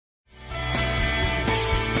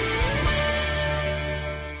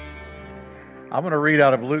I'm going to read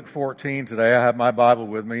out of Luke 14 today. I have my Bible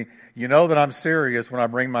with me. You know that I'm serious when I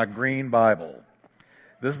bring my green Bible.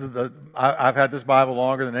 I've had this Bible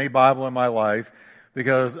longer than any Bible in my life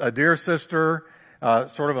because a dear sister,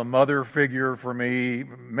 sort of a mother figure for me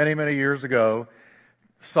many, many years ago,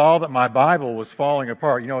 saw that my Bible was falling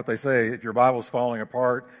apart. You know what they say, if your Bible's falling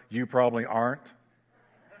apart, you probably aren't.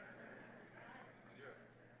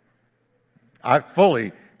 I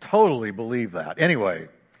fully, totally believe that. Anyway,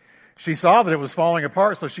 she saw that it was falling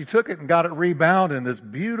apart, so she took it and got it rebound in this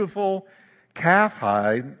beautiful calf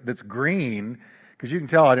hide that's green, because you can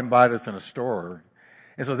tell I didn't buy this in a store.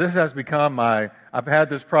 And so this has become I've had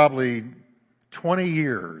this probably 20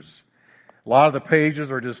 years. A lot of the pages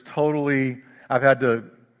are just totally, I've had to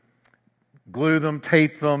glue them,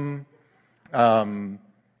 tape them,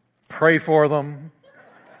 pray for them.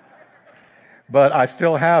 But I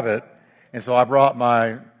still have it, and so I brought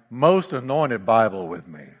my most anointed Bible with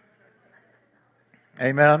me.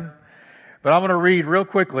 Amen? But I'm going to read real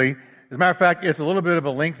quickly. As a matter of fact, it's a little bit of a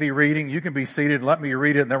lengthy reading. You can be seated. Let me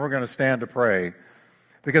read it, and then we're going to stand to pray.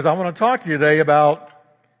 Because I want to talk to you today about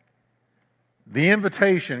the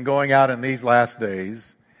invitation going out in these last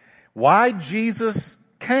days. Why Jesus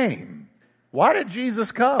came. Why did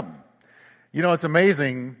Jesus come? You know, it's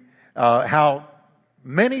amazing how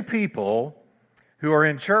many people who are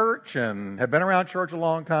in church and have been around church a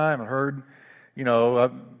long time and heard,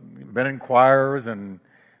 been in choirs and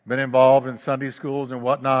been involved in Sunday schools and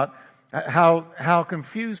whatnot, how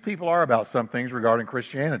confused people are about some things regarding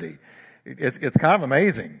Christianity. It's kind of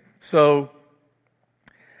amazing. So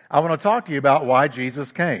I want to talk to you about why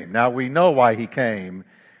Jesus came. Now, we know why he came,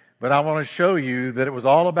 but I want to show you that it was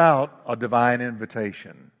all about a divine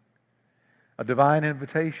invitation. A divine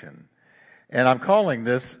invitation. And I'm calling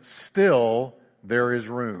this Still There Is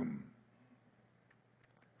Room.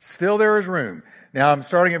 Still there is room. Now, I'm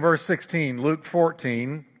starting at verse 16, Luke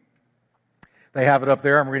 14. They have it up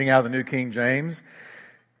there. I'm reading out of the New King James.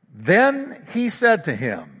 Then he said to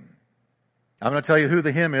him, I'm going to tell you who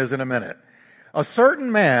the him is in a minute. A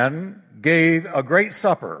certain man gave a great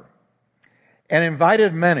supper and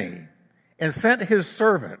invited many and sent his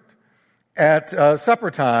servant at supper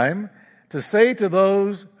time to say to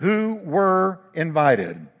those who were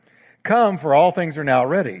invited, come, for all things are now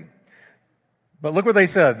ready. But look what they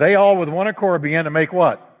said. They all with one accord began to make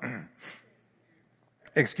what?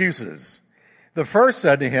 Excuses. The first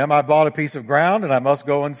said to him, I bought a piece of ground and I must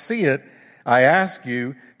go and see it. I ask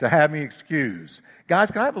you to have me excused. Guys,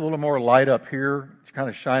 can I have a little more light up here? It's kind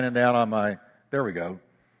of shining down on there we go.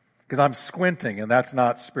 Because I'm squinting and that's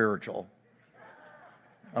not spiritual.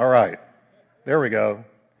 All right. There we go.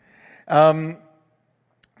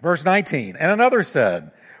 Verse 19. And another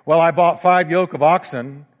said, well, I bought 5 yoke of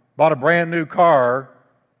oxen, bought a brand new car,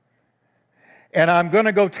 and I'm going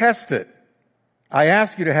to go test it. I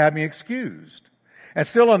ask you to have me excused. And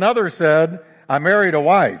still another said, I married a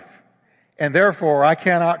wife, and therefore I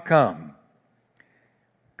cannot come.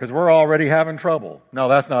 Because we're already having trouble. No,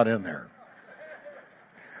 that's not in there.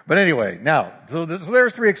 But anyway, now, so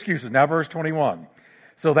there's 3 excuses. Now verse 21.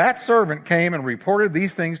 So that servant came and reported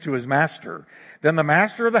these things to his master. Then the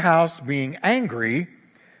master of the house, being angry,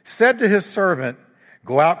 said to his servant,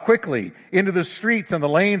 go out quickly into the streets and the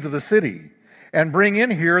lanes of the city and bring in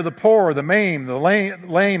here the poor, the maimed, the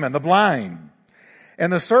lame, and the blind.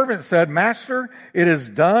 And the servant said, Master, it is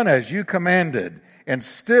done as you commanded, and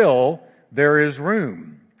still there is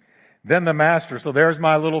room. Then the master, so there's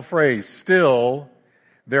my little phrase, still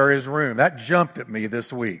there is room. That jumped at me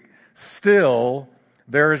this week. Still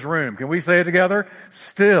there is room. Can we say it together?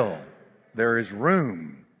 Still there is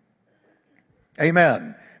room.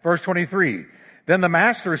 Amen. Verse 23. Then the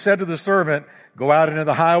master said to the servant, go out into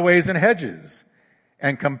the highways and hedges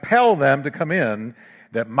and compel them to come in,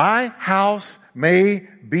 that my house may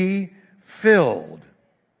be filled.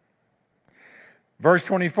 Verse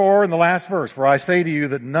 24 in the last verse, for I say to you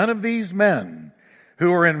that none of these men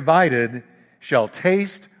who are invited shall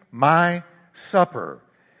taste my supper.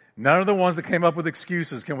 None of the ones that came up with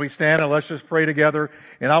excuses. Can we stand and let's just pray together?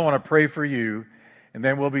 And I want to pray for you, and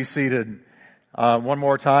then we'll be seated one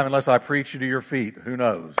more time, unless I preach you to your feet. Who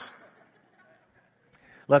knows?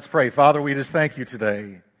 Let's pray. Father, we just thank you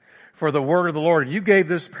today for the word of the Lord. You gave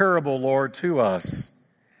this parable, Lord, to us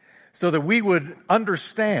so that we would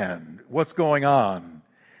understand what's going on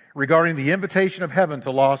regarding the invitation of heaven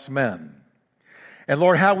to lost men. And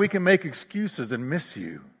Lord, how we can make excuses and miss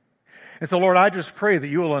you. And so, Lord, I just pray that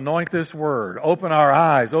you will anoint this word, open our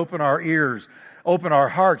eyes, open our ears, open our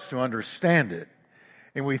hearts to understand it.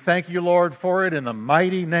 And we thank you, Lord, for it in the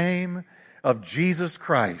mighty name of Jesus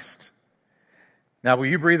Christ. Now, will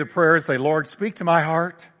you breathe a prayer and say, Lord, speak to my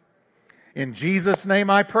heart In Jesus' name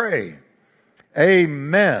I pray.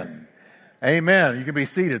 Amen. Amen. You can be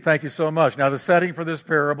seated. Thank you so much. Now, the setting for this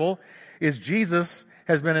parable is Jesus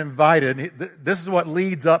has been invited. This is what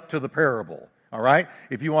leads up to the parable. All right?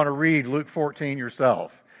 If you want to read Luke 14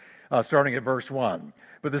 yourself, starting at verse 1.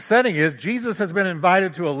 But the setting is Jesus has been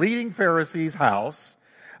invited to a leading Pharisee's house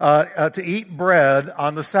to eat bread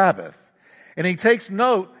on the Sabbath. And he takes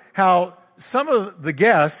note how some of the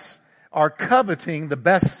guests are coveting the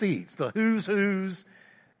best seats, the who's who's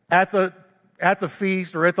at the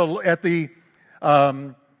feast or at the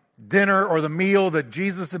dinner or the meal that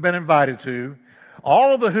Jesus had been invited to.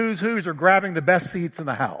 All of the who's who's are grabbing the best seats in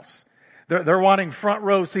the house. They're wanting front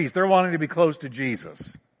row seats. They're wanting to be close to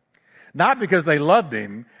Jesus. Not because they loved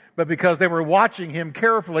him, but because they were watching him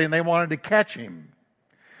carefully and they wanted to catch him.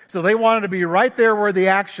 So they wanted to be right there where the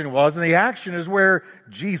action was, and the action is where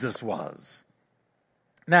Jesus was.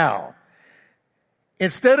 Now,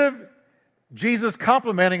 instead of Jesus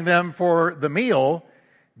complimenting them for the meal,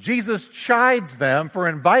 Jesus chides them for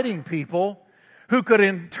inviting people who could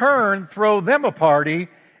in turn throw them a party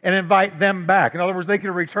and invite them back. In other words, they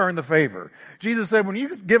could return the favor. Jesus said, when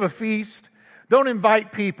you give a feast, don't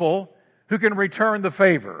invite people who can return the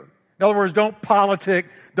favor. In other words, don't politic,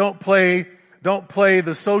 don't play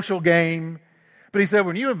the social game. But he said,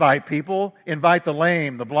 when you invite people, invite the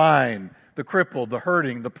lame, the blind, the crippled, the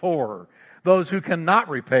hurting, the poor, those who cannot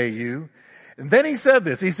repay you. And then he said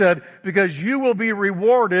this, he said, because you will be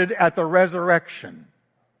rewarded at the resurrection.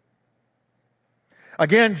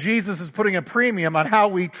 Again, Jesus is putting a premium on how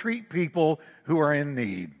we treat people who are in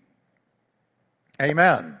need.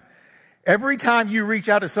 Amen. Every time you reach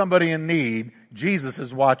out to somebody in need, Jesus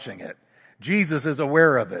is watching it. Jesus is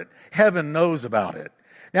aware of it. Heaven knows about it.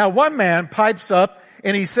 Now, one man pipes up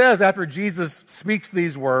and he says, after Jesus speaks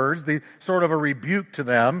these words, the sort of a rebuke to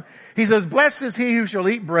them, he says, blessed is he who shall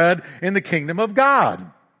eat bread in the kingdom of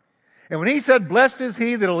God. And when he said, blessed is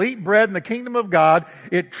he that will eat bread in the kingdom of God,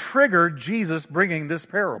 it triggered Jesus bringing this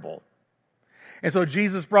parable. And so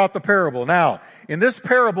Jesus brought the parable. Now, in this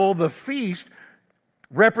parable, the feast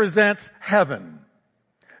represents heaven.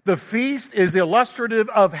 The feast is illustrative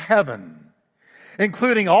of heaven,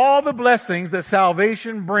 including all the blessings that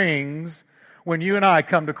salvation brings when you and I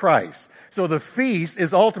come to Christ. So the feast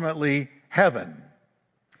is ultimately heaven.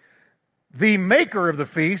 The maker of the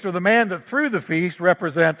feast, or the man that threw the feast,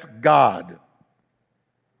 represents God.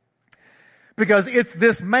 Because it's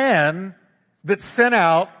this man that sent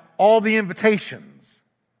out all the invitations.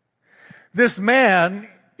 This man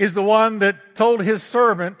is the one that told his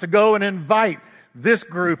servant to go and invite this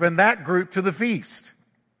group and that group to the feast.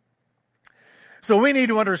 So we need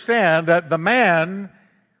to understand that the man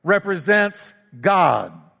represents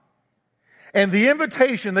God. And the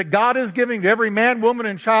invitation that God is giving to every man, woman,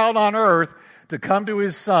 and child on earth to come to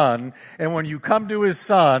his Son. And when you come to his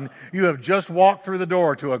Son, you have just walked through the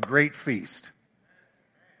door to a great feast.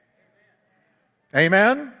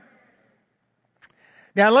 Amen?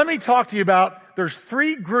 Now let me talk to you about, there's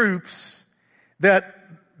three groups that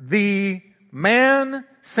the man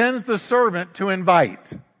sends the servant to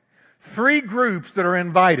invite. Three groups that are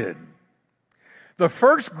invited. The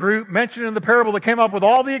first group mentioned in the parable that came up with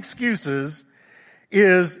all the excuses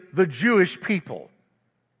is the Jewish people.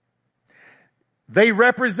 They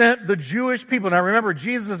represent the Jewish people. Now remember,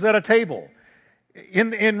 Jesus is at a table.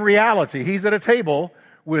 In reality, he's at a table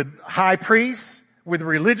with high priests, with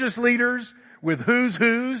religious leaders, with who's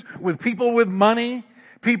who's, with people with money,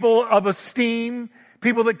 people of esteem,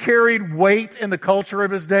 people that carried weight in the culture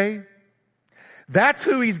of his day. That's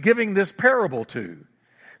who he's giving this parable to.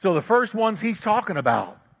 So the first ones he's talking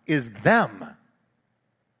about is them.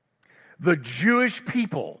 The Jewish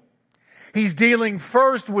people. He's dealing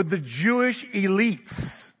first with the Jewish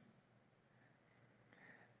elites.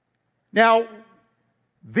 Now,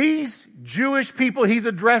 these Jewish people he's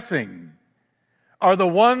addressing are the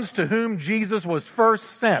ones to whom Jesus was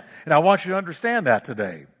first sent. And I want you to understand that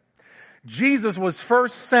today. Jesus was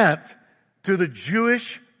first sent to the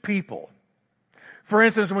Jewish people. For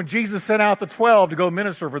instance, when Jesus sent out the 12 to go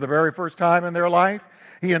minister for the very first time in their life,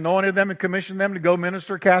 he anointed them and commissioned them to go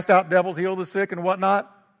minister, cast out devils, heal the sick, and whatnot.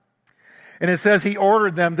 And it says he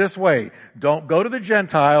ordered them this way: don't go to the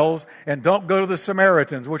Gentiles and don't go to the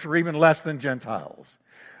Samaritans, which are even less than Gentiles,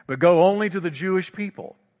 but go only to the Jewish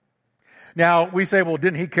people. Now, we say, well,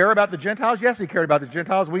 didn't he care about the Gentiles? Yes, he cared about the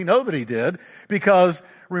Gentiles. We know that he did, because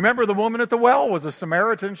remember, the woman at the well was a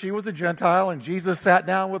Samaritan. She was a Gentile, and Jesus sat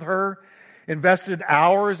down with her, invested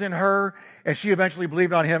hours in her, and she eventually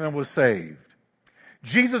believed on him and was saved.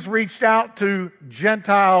 Jesus reached out to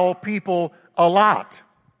Gentile people a lot.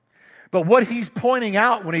 But what he's pointing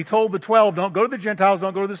out when he told the 12, don't go to the Gentiles,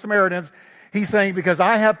 don't go to the Samaritans, he's saying, because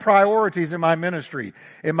I have priorities in my ministry.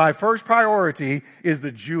 And my first priority is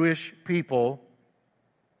the Jewish people.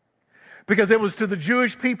 Because it was to the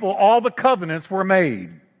Jewish people all the covenants were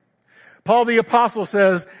made. Paul the Apostle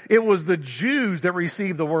says it was the Jews that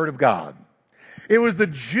received the Word of God. It was the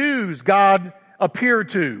Jews God appeared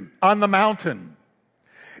to on the mountain.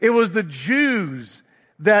 It was the Jews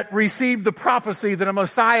that received the prophecy that a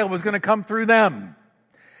Messiah was going to come through them.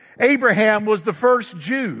 Abraham was the first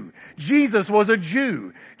Jew. Jesus was a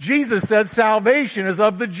Jew. Jesus said salvation is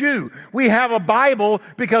of the Jew. We have a Bible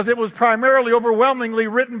because it was primarily overwhelmingly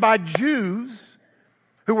written by Jews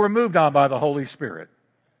who were moved on by the Holy Spirit.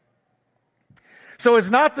 So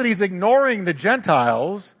it's not that he's ignoring the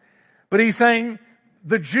Gentiles, but he's saying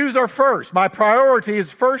the Jews are first. My priority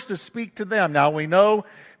is first to speak to them. Now we know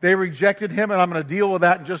they rejected him, and I'm going to deal with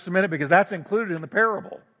that in just a minute because that's included in the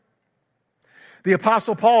parable. The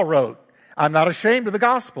Apostle Paul wrote, I'm not ashamed of the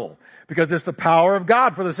gospel because it's the power of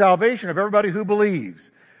God for the salvation of everybody who believes.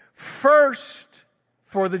 First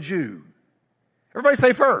for the Jew. Everybody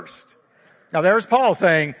say first. Now there's Paul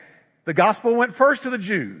saying the gospel went first to the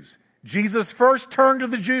Jews. Jesus first turned to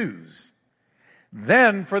the Jews,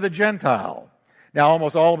 then for the Gentile. Now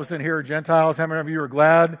almost all of us in here are Gentiles. How many of you are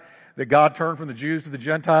glad that God turned from the Jews to the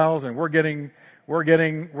Gentiles and we're getting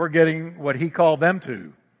what he called them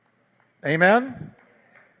to? Amen?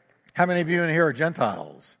 How many of you in here are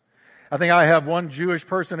Gentiles? I think I have one Jewish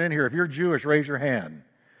person in here. If you're Jewish, raise your hand.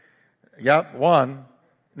 Yep, one.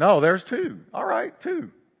 No, there's two. All right,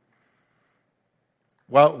 two.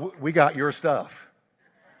 Well, we got your stuff.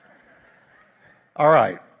 All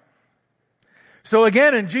right. So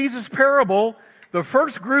again, in Jesus' parable, the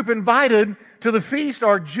first group invited to the feast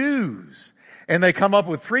are Jews. And they come up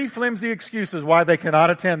with three flimsy excuses why they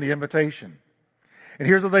cannot attend the invitation. And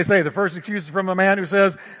here's what they say. The first excuse is from a man who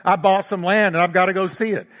says, I bought some land and I've got to go see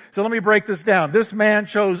it. So let me break this down. This man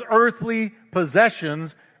chose earthly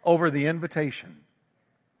possessions over the invitation.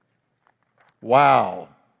 Wow.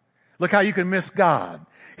 Look how you can miss God.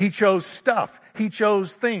 He chose stuff. He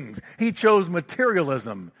chose things. He chose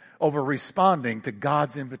materialism over responding to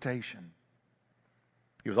God's invitation.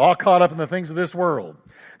 He was all caught up in the things of this world.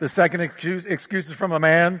 The second excuse is from a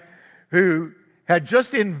man who had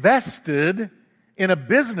just invested in a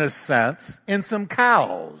business sense in some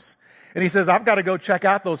cows. And he says, I've got to go check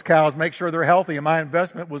out those cows, make sure they're healthy, and my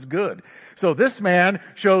investment was good. So this man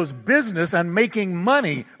chose business and making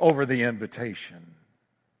money over the invitation.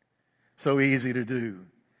 So easy to do.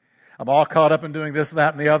 I'm all caught up in doing this,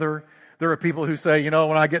 that, and the other. There are people who say,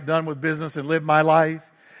 when I get done with business and live my life,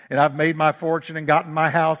 and I've made my fortune and gotten my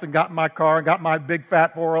house and gotten my car and got my big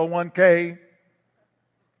fat 401k,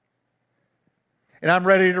 and I'm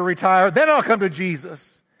ready to retire, then I'll come to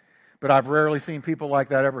Jesus. But I've rarely seen people like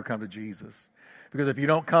that ever come to Jesus. Because if you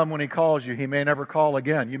don't come when he calls you, he may never call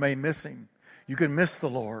again. You may miss him. You can miss the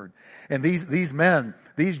Lord. And these men,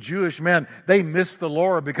 these Jewish men, they missed the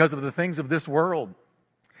Lord because of the things of this world.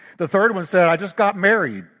 The third one said, I just got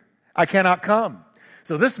married. I cannot come.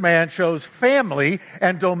 So this man chose family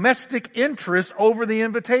and domestic interest over the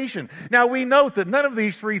invitation. Now we note that none of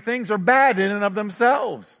these three things are bad in and of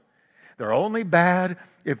themselves. They're only bad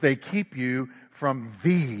if they keep you from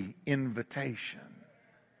the invitation.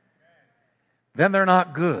 Then they're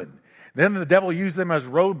not good. Then the devil uses them as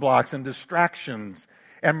roadblocks and distractions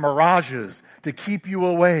and mirages to keep you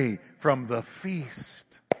away from the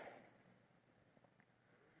feast.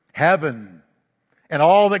 Heaven and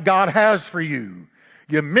all that God has for you.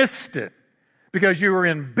 You missed it because you were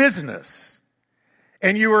in business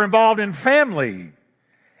and you were involved in family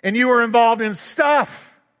and you were involved in stuff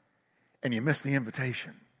and you missed the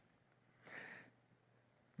invitation.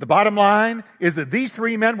 The bottom line is that these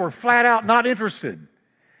three men were flat out not interested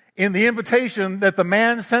in the invitation that the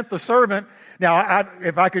man sent the servant. Now,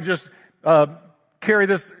 if I could just carry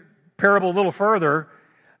this parable a little further,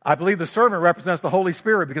 I believe the servant represents the Holy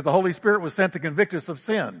Spirit because the Holy Spirit was sent to convict us of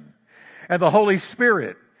sin. And the Holy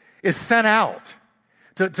Spirit is sent out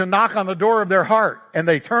to knock on the door of their heart. And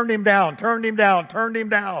they turned him down.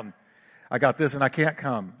 I got this and I can't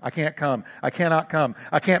come. I cannot come.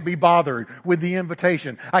 I can't be bothered with the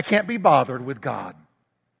invitation. I can't be bothered with God.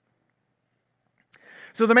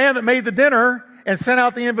 So the man that made the dinner and sent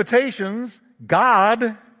out the invitations,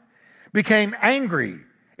 God, became angry.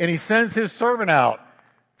 And he sends his servant out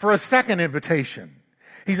for a second invitation.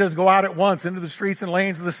 He says, go out at once into the streets and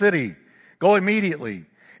lanes of the city. Go immediately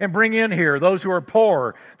and bring in here those who are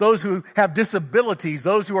poor, those who have disabilities,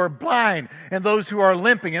 those who are blind, and those who are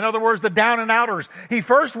limping. In other words, the down and outers. He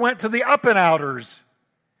first went to the up and outers.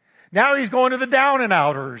 Now he's going to the down and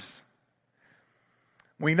outers.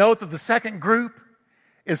 We note that the second group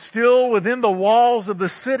is still within the walls of the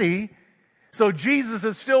city. So Jesus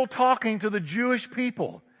is still talking to the Jewish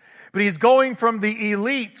people. But he's going from the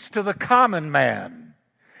elites to the common man.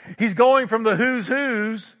 He's going from the who's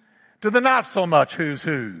who's to the not so much who's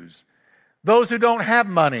who's. Those who don't have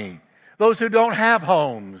money. Those who don't have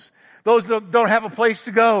homes. Those that don't have a place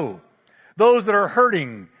to go. Those that are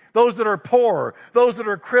hurting. Those that are poor. Those that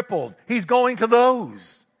are crippled. He's going to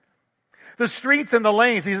those. The streets and the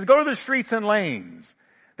lanes. He says, go to the streets and lanes.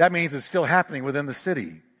 That means it's still happening within the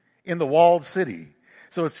city, in the walled city.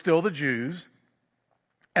 So it's still the Jews.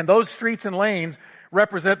 And those streets and lanes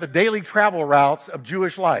represent the daily travel routes of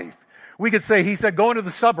Jewish life. We could say, he said, go into the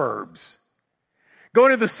suburbs. Go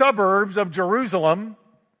into the suburbs of Jerusalem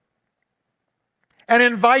and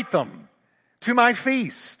invite them to my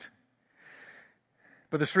feast.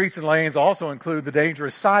 But the streets and lanes also include the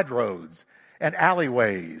dangerous side roads and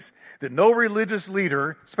alleyways that no religious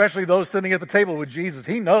leader, especially those sitting at the table with Jesus,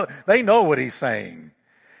 they know what he's saying.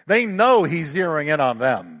 They know he's zeroing in on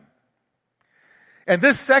them. And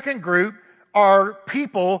this second group are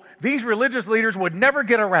people these religious leaders would never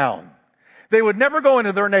get around. They would never go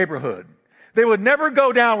into their neighborhood. They would never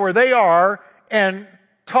go down where they are and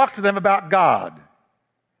talk to them about God.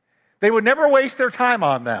 They would never waste their time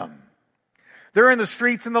on them. They're in the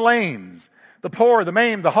streets and the lanes. The poor, the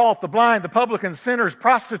maimed, the halt, the blind, the publicans, sinners,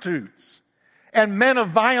 prostitutes, and men of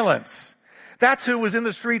violence. That's who was in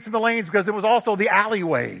the streets and the lanes, because it was also the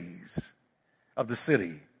alleyways of the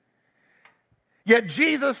city. Yet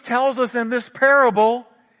Jesus tells us in this parable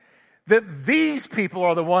that these people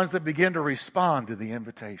are the ones that begin to respond to the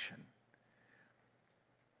invitation.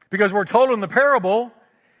 Because we're told in the parable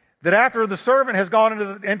that after the servant has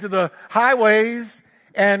gone into the highways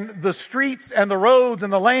and the streets and the roads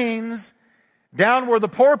and the lanes, down where the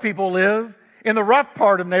poor people live, in the rough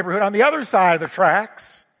part of the neighborhood, on the other side of the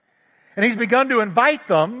tracks, and he's begun to invite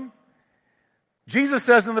them, Jesus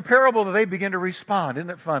says in the parable that they begin to respond. Isn't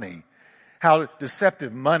it funny how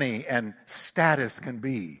deceptive money and status can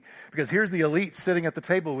be? Because here's the elite sitting at the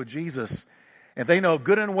table with Jesus, and they know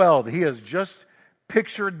good and well that he has just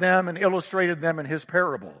pictured them and illustrated them in his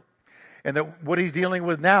parable. And that what he's dealing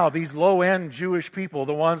with now, these low-end Jewish people,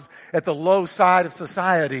 the ones at the low side of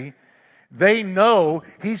society, they know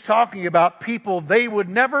he's talking about people they would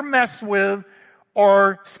never mess with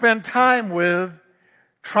or spend time with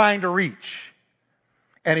trying to reach.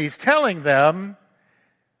 And he's telling them,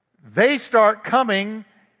 they start coming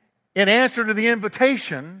in answer to the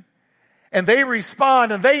invitation, and they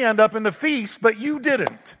respond, and they end up in the feast, but you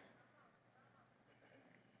didn't.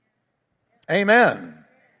 Amen.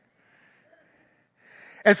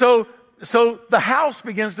 And so the house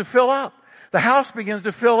begins to fill up. The house begins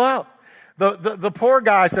to fill up. The poor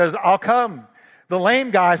guy says, I'll come. The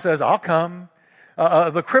lame guy says, I'll come.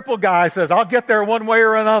 The crippled guy says, I'll get there one way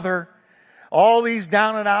or another. All these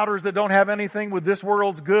down and outers that don't have anything with this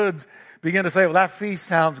world's goods begin to say, well, that feast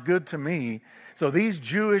sounds good to me. So these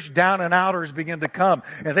Jewish down and outers begin to come,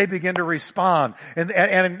 and they begin to respond. And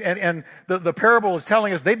the parable is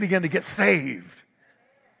telling us they begin to get saved.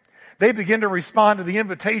 They begin to respond to the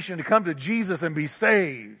invitation to come to Jesus and be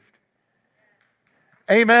saved.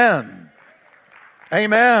 Amen.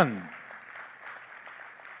 Amen.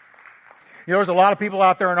 You know, there's a lot of people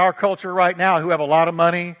out there in our culture right now who have a lot of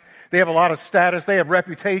money. They have a lot of status. They have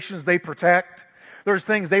reputations they protect. There's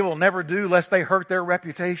things they will never do lest they hurt their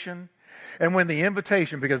reputation. And when the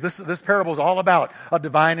invitation, because this parable is all about a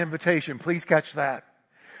divine invitation. Please catch that.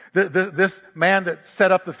 This man that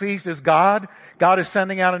set up the feast is God. God is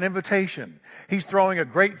sending out an invitation. He's throwing a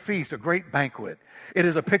great feast, a great banquet. It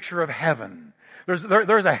is a picture of heaven. There's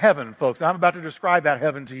a heaven, folks. I'm about to describe that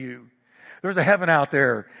heaven to you. There's a heaven out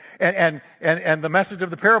there. And the message of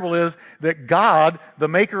the parable is that God, the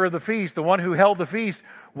maker of the feast, the one who held the feast,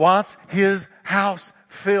 wants his house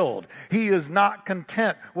filled. He is not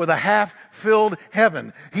content with a half-filled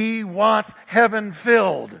heaven. He wants heaven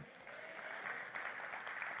filled.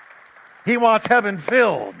 He wants heaven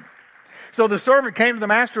filled. So the servant came to the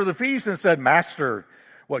master of the feast and said, Master,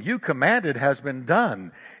 what you commanded has been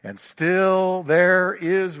done, and still there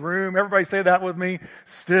is room. Everybody say that with me.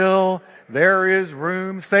 Still there is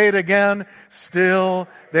room. Say it again. Still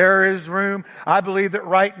there is room. I believe that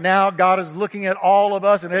right now God is looking at all of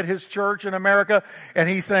us and at his church in America, and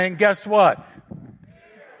he's saying, guess what?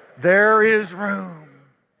 There is room.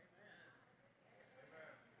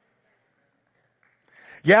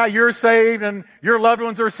 Yeah, you're saved and your loved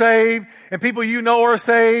ones are saved and people you know are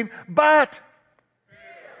saved, but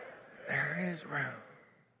there is room.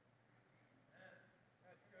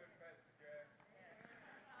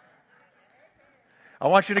 I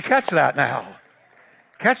want you to catch that now.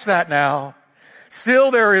 Catch that now.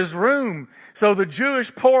 Still there is room. So the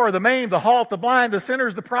Jewish poor, the maimed, the halt, the blind, the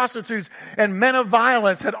sinners, the prostitutes, and men of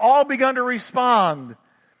violence had all begun to respond.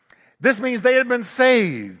 This means they had been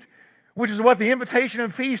saved, which is what the invitation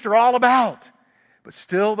and feast are all about. But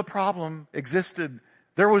still the problem existed.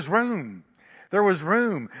 There was room. There was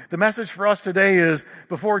room. The message for us today is,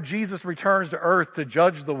 before Jesus returns to earth to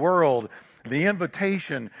judge the world, the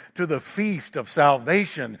invitation to the feast of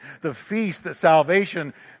salvation, the feast that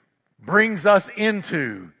salvation brings us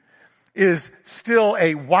into, is still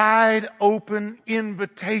a wide open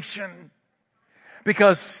invitation.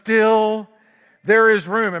 Because still there is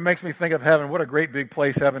room. It makes me think of heaven. What a great big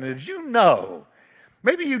place heaven is. You know,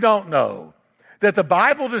 maybe you don't know, that the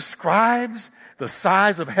Bible describes the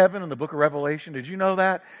size of heaven in the book of Revelation. Did you know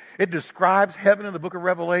that? It describes heaven in the book of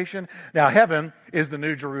Revelation. Now, heaven is the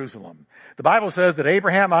New Jerusalem. The Bible says that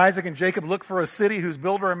Abraham, Isaac, and Jacob looked for a city whose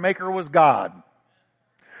builder and maker was God,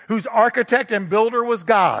 whose architect and builder was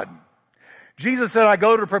God. Jesus said, I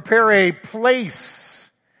go to prepare a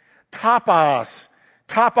place. Topos.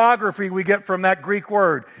 Topography we get from that Greek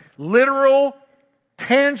word. Literal,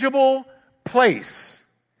 tangible place.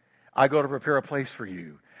 I go to prepare a place for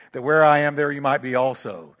you, that where I am, there you might be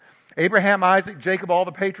also. Abraham, Isaac, Jacob, all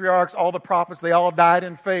the patriarchs, all the prophets, they all died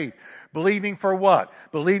in faith. Believing for what?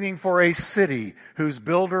 Believing for a city whose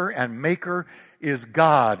builder and maker is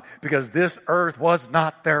God, because this earth was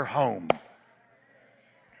not their home.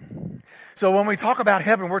 So when we talk about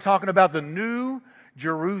heaven, we're talking about the New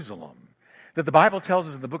Jerusalem, that the Bible tells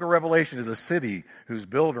us in the book of Revelation is a city whose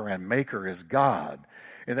builder and maker is God.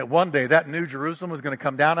 And that one day that New Jerusalem is going to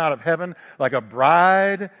come down out of heaven like a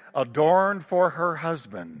bride adorned for her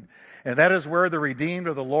husband. And that is where the redeemed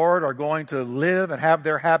of the Lord are going to live and have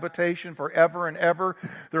their habitation forever and ever.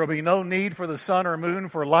 There will be no need for the sun or moon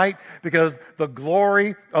for light, because the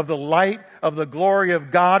glory of the light of the glory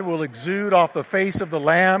of God will exude off the face of the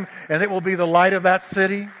Lamb, and it will be the light of that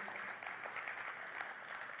city.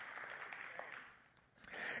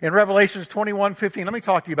 In Revelations 21:15, let me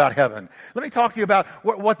talk to you about heaven. Let me talk to you about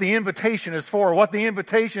what the invitation is for, what the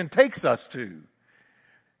invitation takes us to.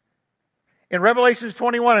 In Revelations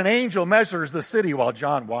 21, an angel measures the city while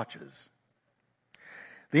John watches.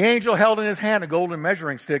 The angel held in his hand a golden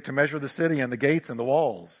measuring stick to measure the city and the gates and the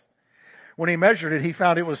walls. When he measured it, he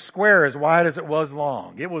found it was square, as wide as it was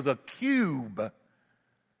long. It was a cube,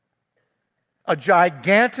 a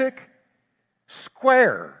gigantic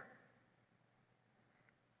square.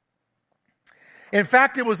 In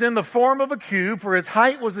fact, it was in the form of a cube, for its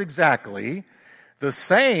height was exactly the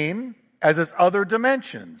same as its other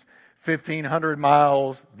dimensions. 1,500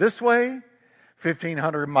 miles this way,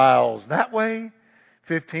 1,500 miles that way,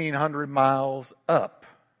 1,500 miles up.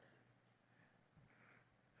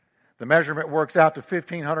 The measurement works out to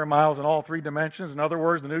 1,500 miles in all three dimensions. In other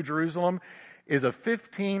words, the New Jerusalem is a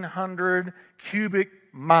 1,500 cubic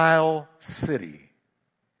mile city.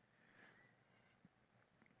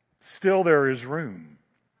 Still there is room.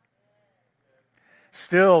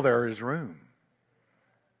 Still there is room.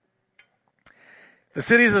 The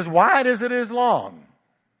city is as wide as it is long.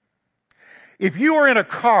 If you were in a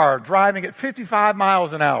car driving at 55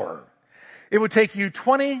 miles an hour, it would take you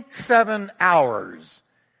 27 hours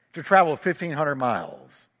to travel 1,500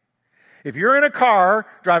 miles. If you're in a car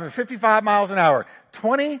driving 55 miles an hour,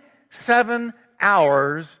 27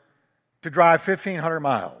 hours to drive 1,500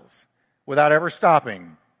 miles without ever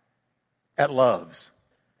stopping at Love's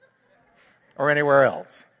or anywhere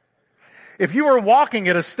else. If you were walking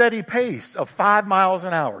at a steady pace of 5 miles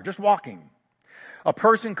an hour, just walking, a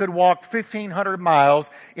person could walk 1,500 miles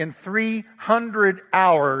in 300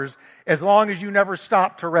 hours as long as you never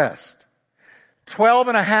stopped to rest. 12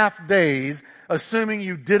 and a half days, assuming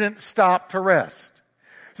you didn't stop to rest.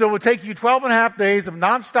 So it would take you 12 and a half days of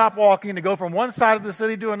nonstop walking to go from one side of the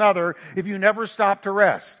city to another if you never stopped to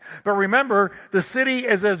rest. But remember, the city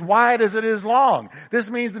is as wide as it is long. This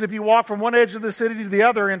means that if you walk from one edge of the city to the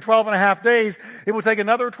other in 12 and a half days, it will take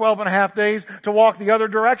another 12 and a half days to walk the other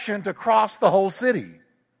direction to cross the whole city.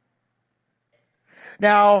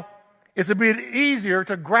 Now, it's a bit easier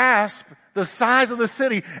to grasp the size of the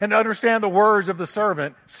city and to understand the words of the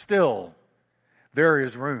servant. Still, there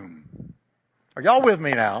is room. Are y'all with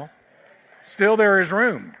me now? Still there is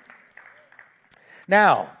room.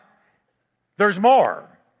 Now, there's more.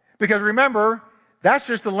 Because remember, that's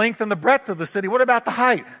just the length and the breadth of the city. What about the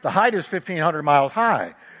height? The height is 1,500 miles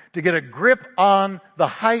high. To get a grip on the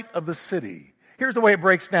height of the city, here's the way it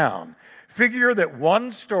breaks down. Figure that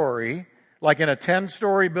one story, like in a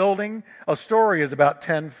 10-story building, a story is about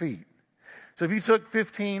 10 feet. So if you took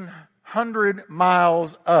 1,500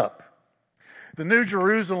 miles up, The New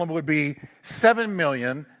Jerusalem would be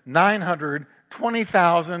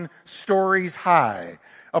 7,920,000 stories high,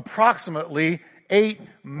 approximately 8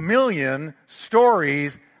 million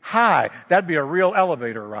stories high. That'd be a real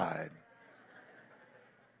elevator ride.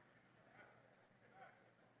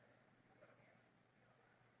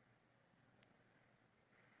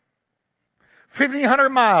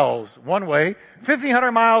 $1,500 miles one way,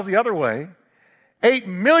 1,500 miles the other way, 8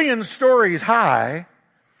 million stories high.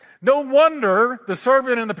 No wonder the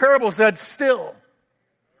servant in the parable said, still,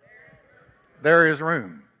 there is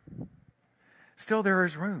room. Still there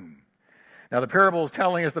is room. Now, the parable is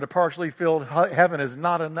telling us that a partially filled heaven is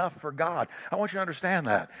not enough for God. I want you to understand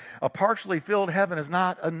that. A partially filled heaven is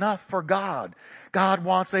not enough for God. God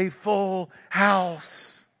wants a full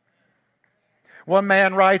house. One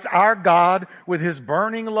man writes, our God, with his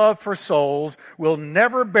burning love for souls, will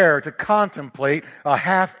never bear to contemplate a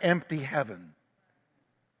half-empty heaven.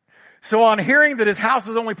 So on hearing that his house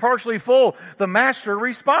is only partially full, the master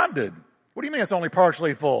responded, what do you mean it's only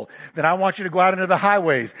partially full? Then I want you to go out into the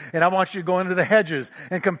highways, and I want you to go into the hedges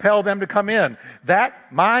and compel them to come in,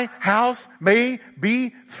 that my house may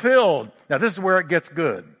be filled. Now this is where it gets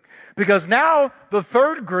good. Because now the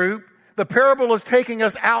third group, the parable is taking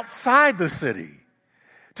us outside the city,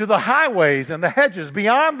 to the highways and the hedges,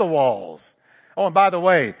 beyond the walls. Oh, and by the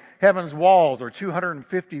way, heaven's walls are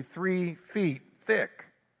 253 feet thick.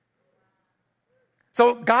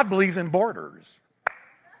 So God believes in borders.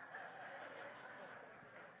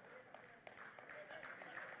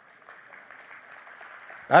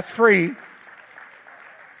 That's free.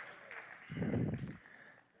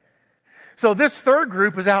 So this third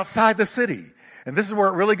group is outside the city. And this is where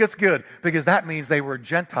it really gets good, because that means they were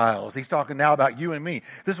Gentiles. He's talking now about you and me.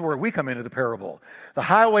 This is where we come into the parable. The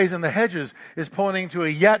highways and the hedges is pointing to a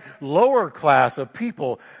yet lower class of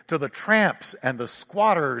people, to the tramps and the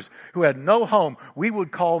squatters who had no home. We would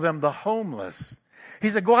call them the homeless. He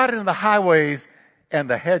said, go out into the highways and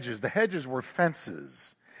the hedges. The hedges were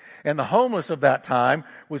fences. And the homeless of that time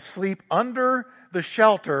would sleep under the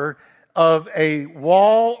shelter of a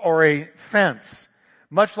wall or a fence,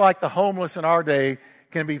 much like the homeless in our day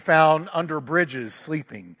can be found under bridges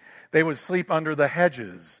sleeping. They would sleep under the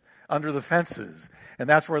hedges, under the fences. And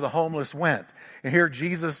that's where the homeless went. And here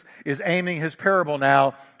Jesus is aiming his parable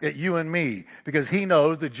now at you and me, because he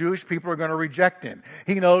knows the Jewish people are going to reject him.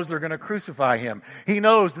 He knows they're going to crucify him. He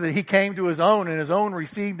knows that he came to his own and his own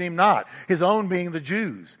received him not, his own being the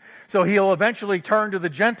Jews. So he'll eventually turn to the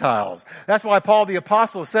Gentiles. That's why Paul the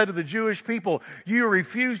apostle said to the Jewish people, you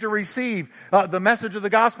refuse to receive the message of the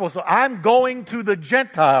gospel, so I'm going to the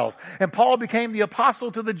Gentiles. And Paul became the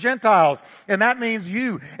apostle to the Gentiles. And that means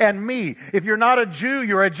you and me. If you're not a Jew,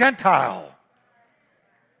 you're a Gentile.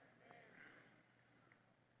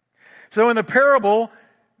 So in the parable,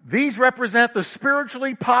 these represent the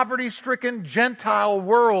spiritually poverty-stricken Gentile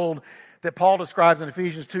world that Paul describes in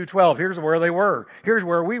Ephesians 2:12. Here's where they were. Here's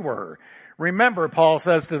where we were. Remember, Paul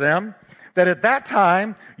says to them, that at that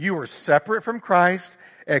time you were separate from Christ,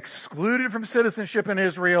 excluded from citizenship in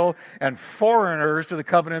Israel, and foreigners to the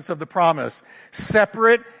covenants of the promise.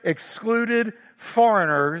 Separate, excluded,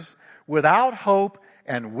 foreigners, without hope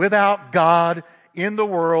and without God in the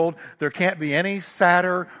world. There can't be any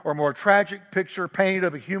sadder or more tragic picture painted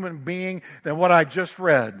of a human being than what I just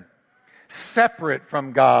read. Separate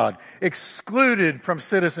from God, excluded from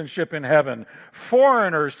citizenship in heaven,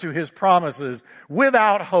 foreigners to his promises,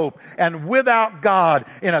 without hope and without God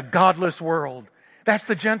in a godless world. That's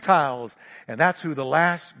the Gentiles. And that's who the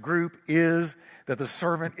last group is that the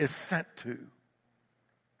servant is sent to.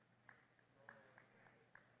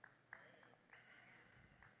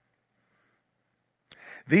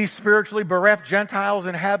 These spiritually bereft Gentiles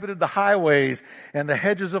inhabited the highways and the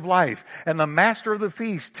hedges of life. And the master of the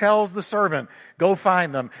feast tells the servant, go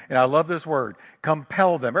find them. And I love this word,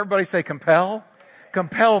 compel them. Everybody say compel.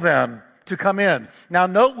 Compel them to come in. Now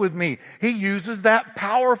note with me, he uses that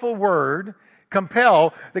powerful word,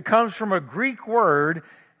 compel, that comes from a Greek word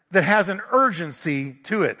that has an urgency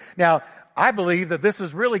to it. Now, I believe that this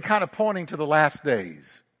is really kind of pointing to the last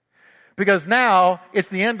days. Because now it's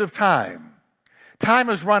the end of time.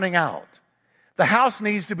 Time is running out. The house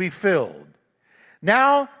needs to be filled.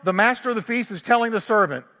 Now, the master of the feast is telling the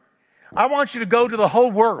servant, I want you to go to the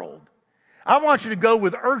whole world. I want you to go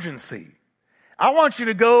with urgency. I want you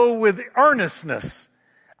to go with earnestness.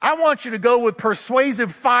 I want you to go with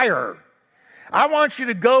persuasive fire. I want you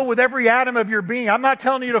to go with every atom of your being. I'm not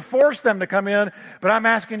telling you to force them to come in, but I'm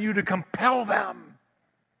asking you to compel them.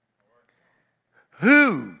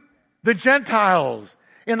 Who? The Gentiles.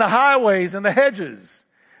 In the highways and the hedges,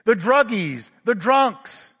 the druggies, the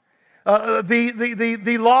drunks,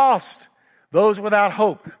 the lost, those without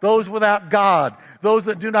hope, those without God, those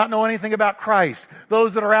that do not know anything about Christ,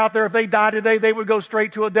 those that are out there, if they die today, they would go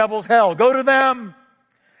straight to a devil's hell. Go to them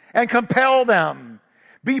and compel them.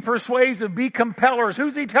 Be persuasive, be compellers.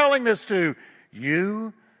 Who's he telling this to?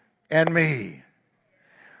 You and me.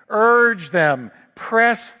 Urge them,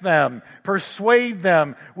 press them, persuade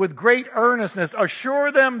them with great earnestness.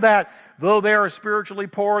 Assure them that though they are spiritually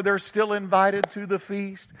poor, they're still invited to the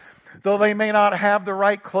feast. Though they may not have the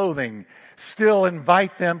right clothing, still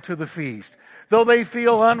invite them to the feast. Though they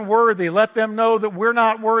feel unworthy, let them know that we're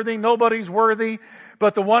not worthy, nobody's worthy,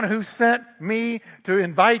 but the one who sent me to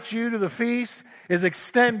invite you to the feast is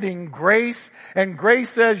extending grace, and grace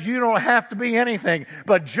says you don't have to be anything,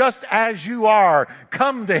 but just as you are,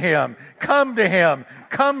 come to Him, come to Him,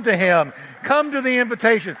 come to Him, come to the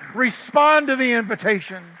invitation, respond to the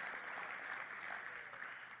invitation,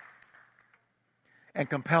 and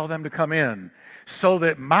compel them to come in so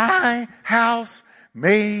that my house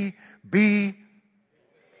may be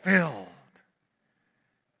filled.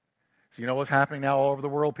 So you know what's happening now all over the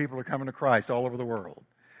world? People are coming to Christ all over the world.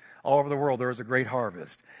 All over the world, there is a great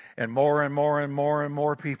harvest. And more and more and more and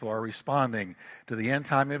more people are responding to the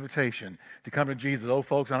end-time invitation to come to Jesus. Oh,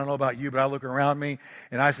 folks, I don't know about you, but I look around me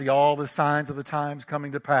and I see all the signs of the times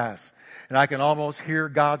coming to pass. And I can almost hear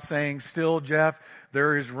God saying, still, Jeff,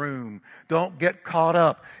 there is room. Don't get caught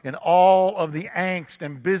up in all of the angst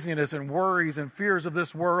and busyness and worries and fears of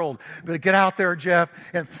this world. But get out there, Jeff,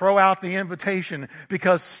 and throw out the invitation,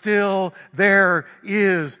 because still there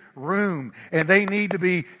is room. And they need to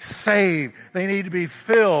be saved. They need to be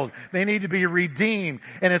filled. They need to be redeemed.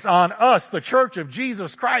 And it's on us, the church of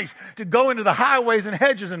Jesus Christ, to go into the highways and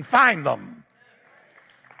hedges and find them.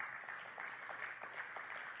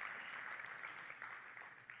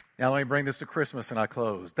 Now let me bring this to Christmas and I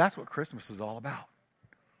close. That's what Christmas is all about.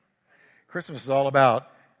 Christmas is all about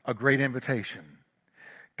a great invitation.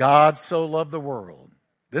 God so loved the world.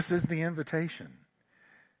 This is the invitation.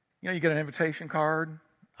 You know, you get an invitation card.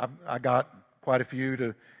 I got quite a few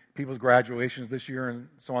to people's graduations this year and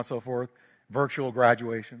so on and so forth, virtual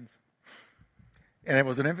graduations. And it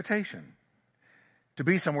was an invitation to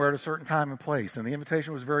be somewhere at a certain time and place. And the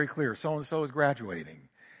invitation was very clear. So-and-so is graduating.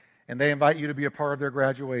 And they invite you to be a part of their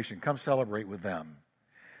graduation. Come celebrate with them.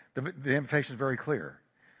 The invitation is very clear.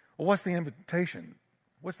 Well, what's the invitation?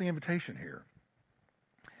 What's the invitation here?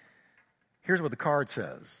 Here's what the card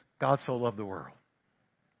says. God so loved the world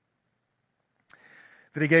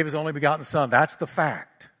that He gave His only begotten Son. That's the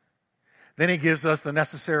fact. Then He gives us the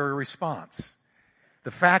necessary response.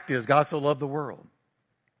 The fact is, God so loved the world.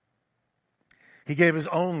 He gave His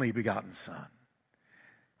only begotten Son.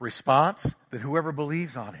 Response, that whoever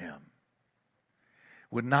believes on Him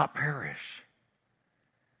would not perish,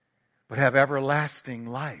 but have everlasting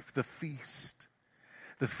life. The feast.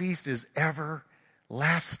 The feast is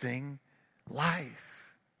everlasting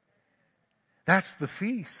life. That's the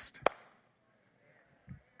feast.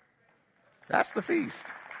 That's the feast.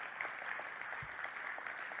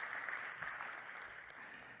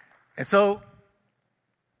 And so,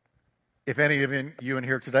 if any of you in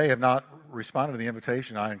here today have not responded to the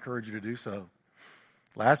invitation, I encourage you to do so.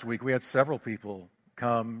 Last week, we had several people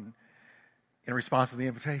come in response to the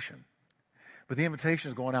invitation. But the invitation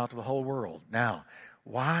is going out to the whole world. Now,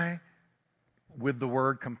 why with the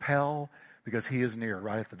word compel? Because He is near,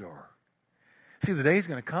 right at the door. See, the day is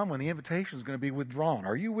going to come when the invitation is going to be withdrawn.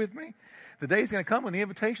 Are you with me? The day is going to come when the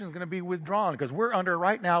invitation is going to be withdrawn, because we're under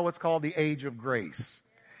right now what's called the age of grace.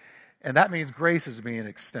 And that means grace is being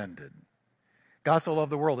extended. God so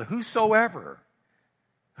loved the world that whosoever,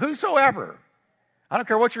 I don't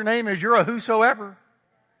care what your name is, you're a whosoever,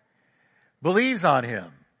 believes on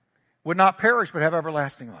Him would not perish but have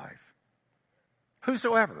everlasting life.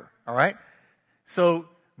 Whosoever, all right? So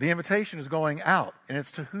the invitation is going out, and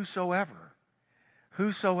it's to whosoever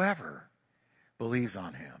believes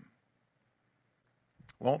on Him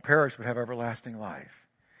won't perish but have everlasting life.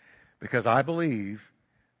 Because I believe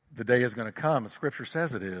the day is going to come, as Scripture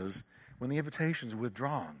says it is, when the invitation is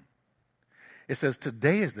withdrawn. It says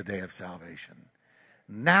today is the day of salvation.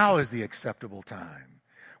 Now is the acceptable time.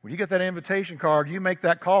 When you get that invitation card, you make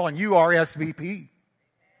that call and you RSVP.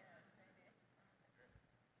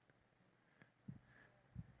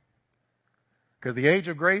 Because the age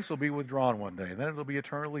of grace will be withdrawn one day. And then it'll be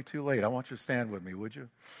eternally too late. I want you to stand with me, would you?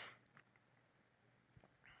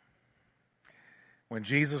 When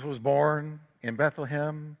Jesus was born in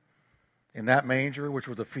Bethlehem, in that manger, which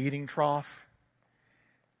was a feeding trough,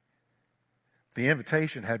 the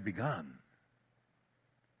invitation had begun.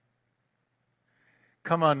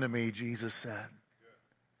 Come unto me, Jesus said.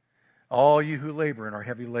 All you who labor and are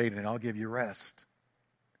heavy laden, and I'll give you rest.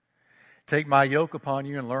 Take my yoke upon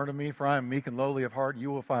you and learn of me, for I am meek and lowly of heart.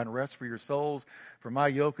 You will find rest for your souls, for my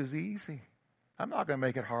yoke is easy. I'm not going to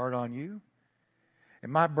make it hard on you. And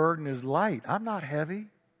my burden is light. I'm not heavy.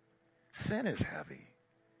 Sin is heavy.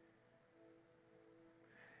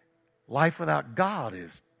 Life without God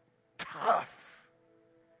is tough.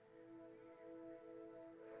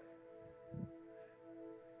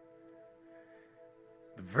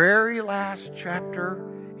 The very last chapter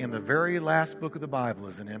in the very last book of the Bible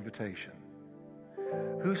is an invitation.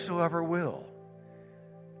 Whosoever will,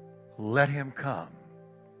 let him come.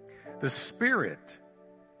 The Spirit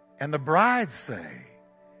and the bride say,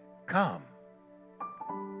 come.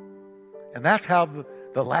 And that's how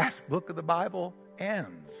the last book of the Bible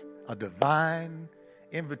ends. A divine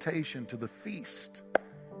invitation to the feast.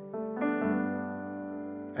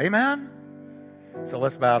 Amen? So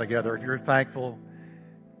let's bow together. If you're thankful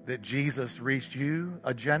that Jesus reached you,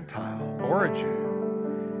 a Gentile or a Jew,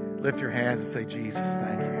 lift your hands and say, Jesus,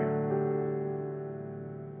 thank you.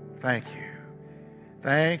 Thank you.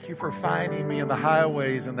 Thank you for finding me in the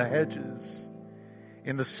highways and the hedges,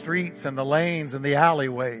 in the streets and the lanes and the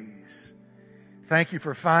alleyways. Thank you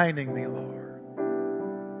for finding me, Lord.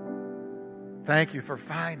 Thank you for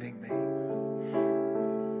finding me.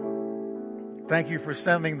 Thank you for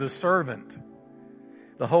sending the servant,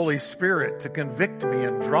 the Holy Spirit, to convict me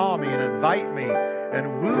and draw me and invite me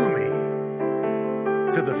and woo me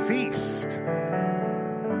to the feast.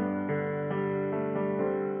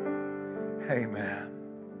 Amen.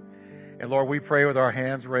 And Lord, we pray with our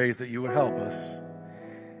hands raised that you would help us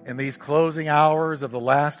in these closing hours of the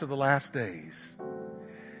last days,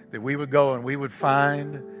 that we would go and we would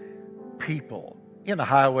find people in the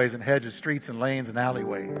highways and hedges, streets and lanes and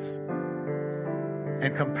alleyways,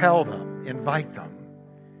 and compel them, invite them,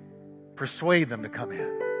 persuade them to come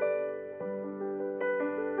in.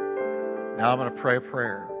 Now I'm going to pray a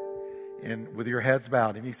prayer, and with your heads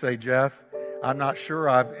bowed. And you say, Jeff, I'm not sure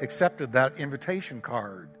I've accepted that invitation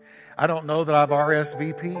card. I don't know that I've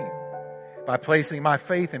RSVP'd by placing my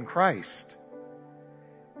faith in Christ.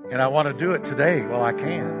 And I want to do it today while I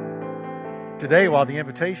can. Today, while the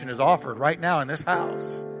invitation is offered right now in this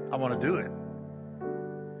house, I want to do it.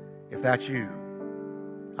 If that's you,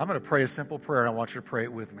 I'm going to pray a simple prayer, and I want you to pray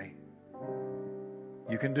it with me.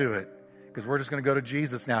 You can do it, because we're just going to go to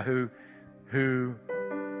Jesus now, who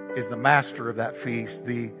is the master of that feast,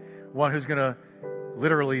 the one who's going to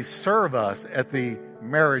literally serve us at the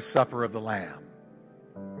marriage supper of the Lamb.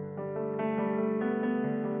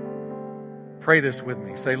 Pray this with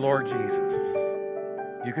me. Say, Lord Jesus,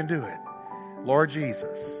 you can do it. Lord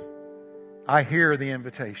Jesus, I hear the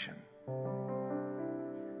invitation.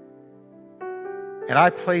 And I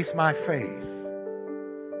place my faith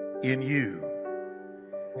in you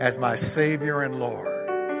as my Savior and Lord.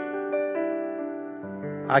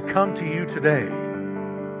 I come to you today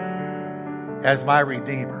as my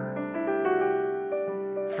Redeemer.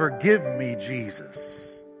 Forgive me,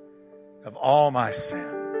 Jesus, of all my sin.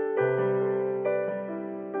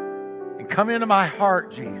 And come into my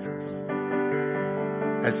heart, Jesus,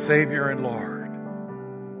 as Savior and Lord.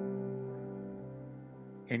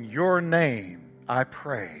 In your name, I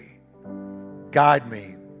pray, guide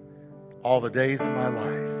me all the days of my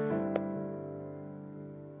life.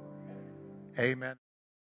 Amen.